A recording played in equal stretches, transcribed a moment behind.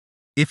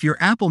If your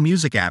Apple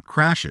Music app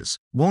crashes,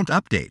 won't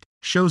update,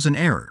 shows an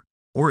error,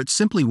 or it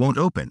simply won't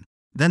open,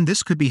 then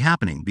this could be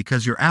happening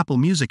because your Apple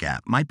Music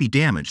app might be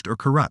damaged or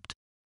corrupt.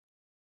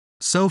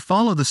 So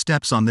follow the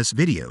steps on this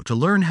video to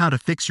learn how to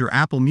fix your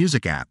Apple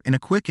Music app in a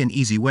quick and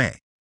easy way.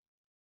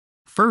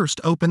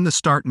 First, open the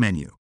Start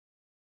menu.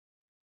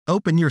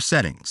 Open your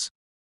settings.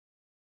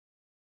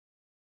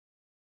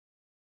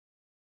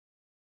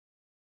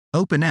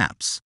 Open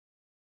Apps.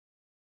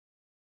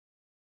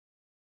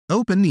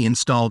 Open the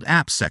Installed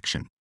Apps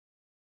section.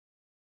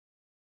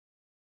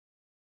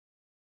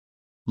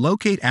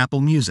 Locate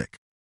Apple Music.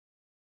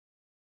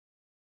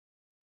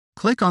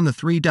 Click on the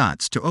three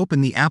dots to open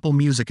the Apple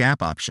Music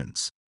app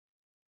options.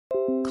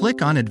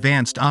 Click on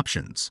Advanced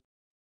Options.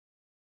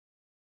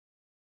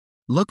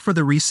 Look for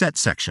the Reset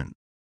section.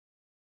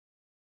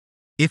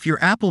 If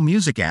your Apple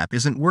Music app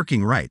isn't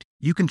working right,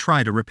 you can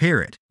try to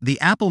repair it.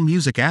 The Apple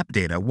Music app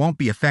data won't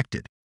be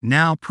affected.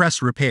 Now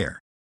press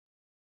Repair.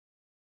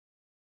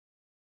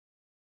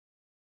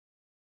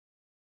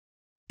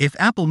 If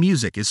Apple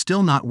Music is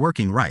still not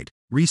working right,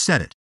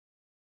 reset it.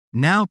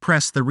 Now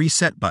press the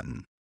Reset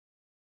button.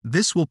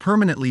 This will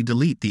permanently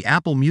delete the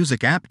Apple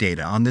Music app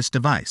data on this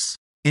device,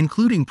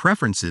 including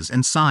preferences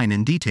and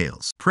sign-in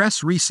details.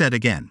 Press Reset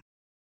again.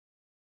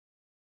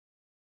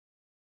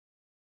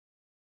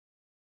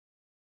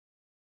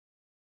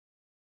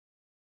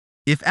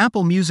 If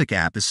Apple Music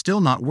app is still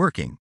not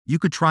working, you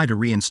could try to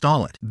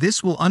reinstall it.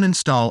 This will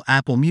uninstall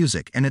Apple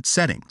Music and its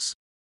settings.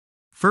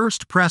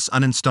 First, press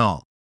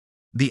Uninstall.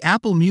 The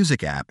Apple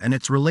Music app and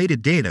its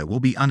related data will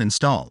be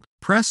uninstalled.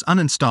 Press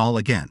Uninstall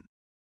again.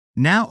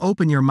 Now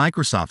open your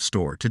Microsoft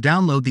Store to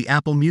download the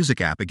Apple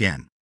Music app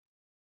again.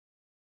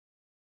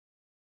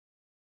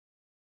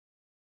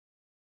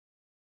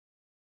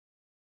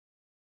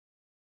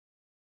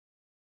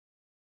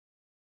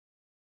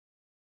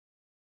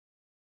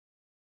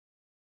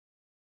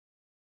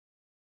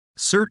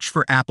 Search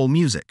for Apple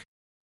Music.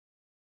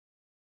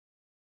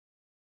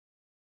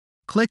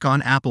 Click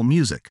on Apple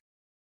Music.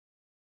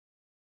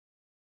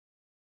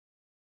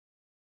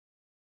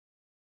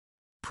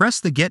 Press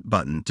the Get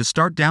button to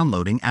start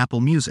downloading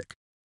Apple Music.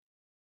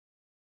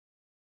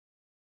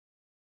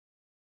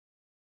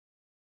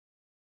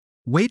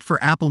 Wait for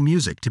Apple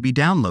Music to be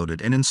downloaded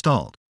and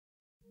installed.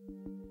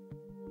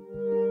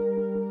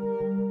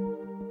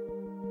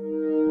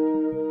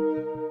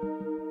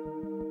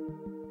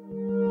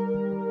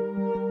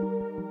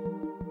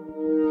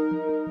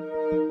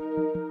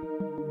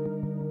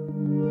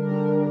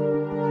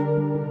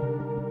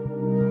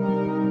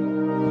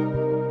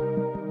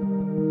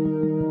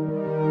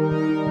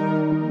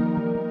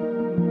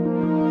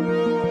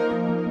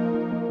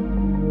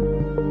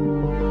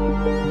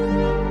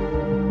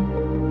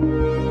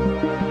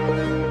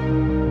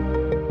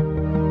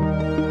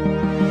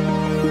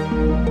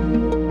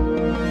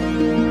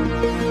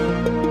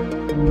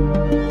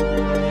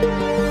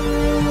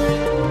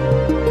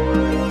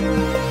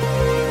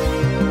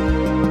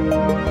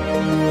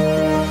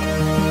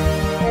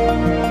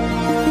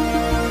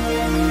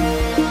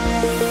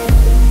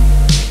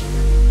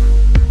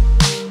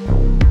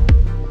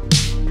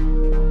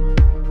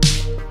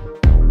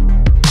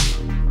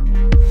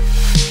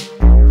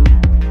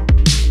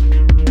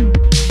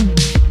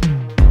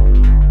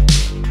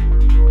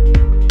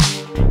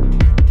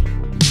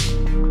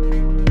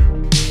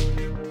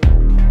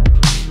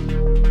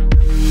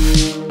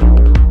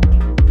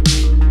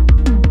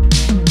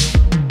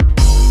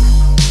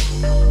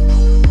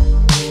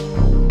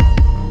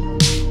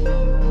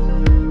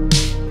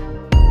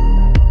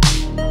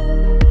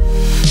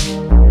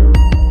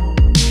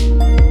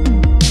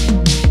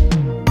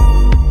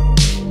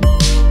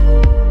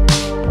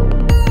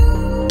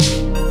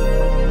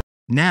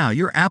 Now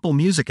your Apple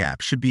Music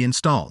app should be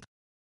installed.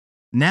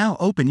 Now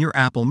open your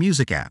Apple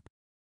Music app.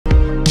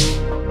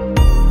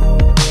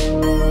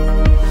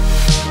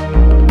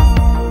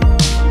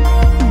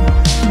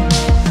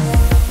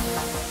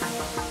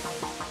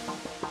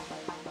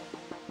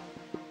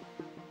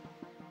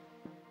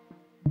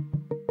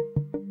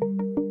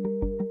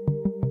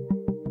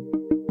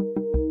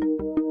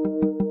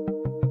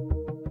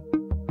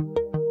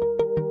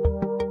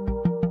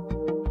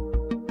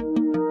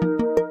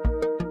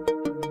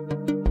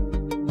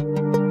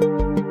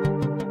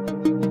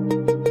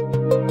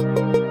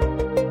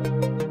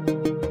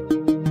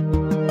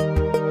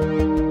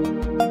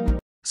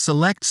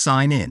 Select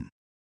Sign In.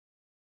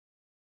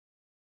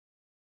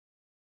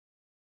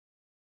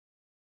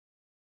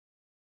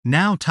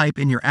 Now type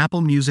in your Apple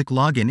Music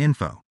login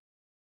info.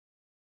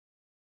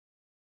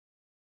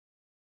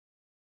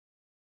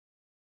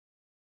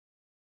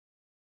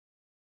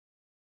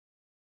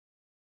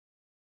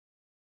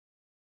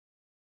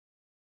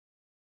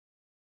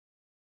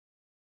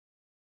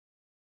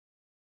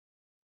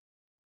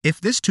 If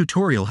this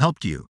tutorial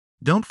helped you,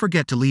 don't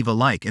forget to leave a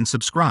like and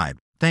subscribe.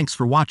 Thanks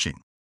for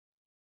watching.